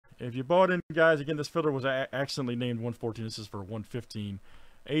If you bought in, guys, again, this filler was accidentally named 114. This is for 115.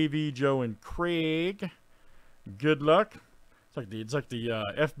 AV, Joe, and Craig. Good luck. It's like the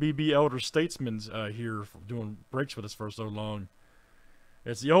FBB Elder Statesman's here doing breaks with us for so long.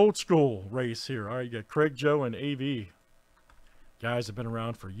 It's the old school race here. All right, you got Craig, Joe, and AV. Guys have been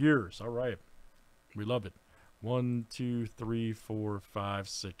around for years. All right. We love it. 1, 2, 3, 4, 5,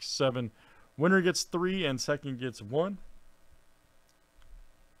 6, 7. Winner gets 3 and second gets 1.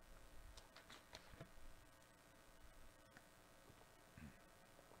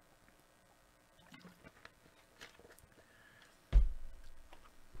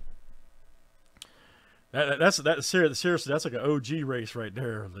 Seriously, that's like an OG race right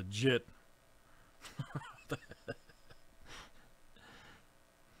there, legit.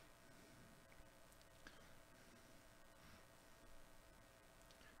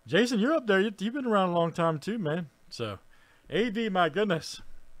 Jason, you're up there. You've been around a long time too, man. So, AV, my goodness.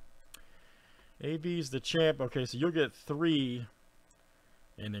 AV's the champ. Okay, so you'll get 3,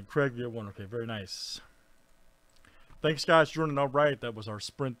 and then Craig will get 1. Okay, very nice. Thanks, guys, for joining. All right, that was our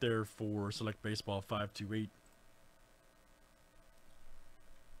sprint there for Select Baseball 528.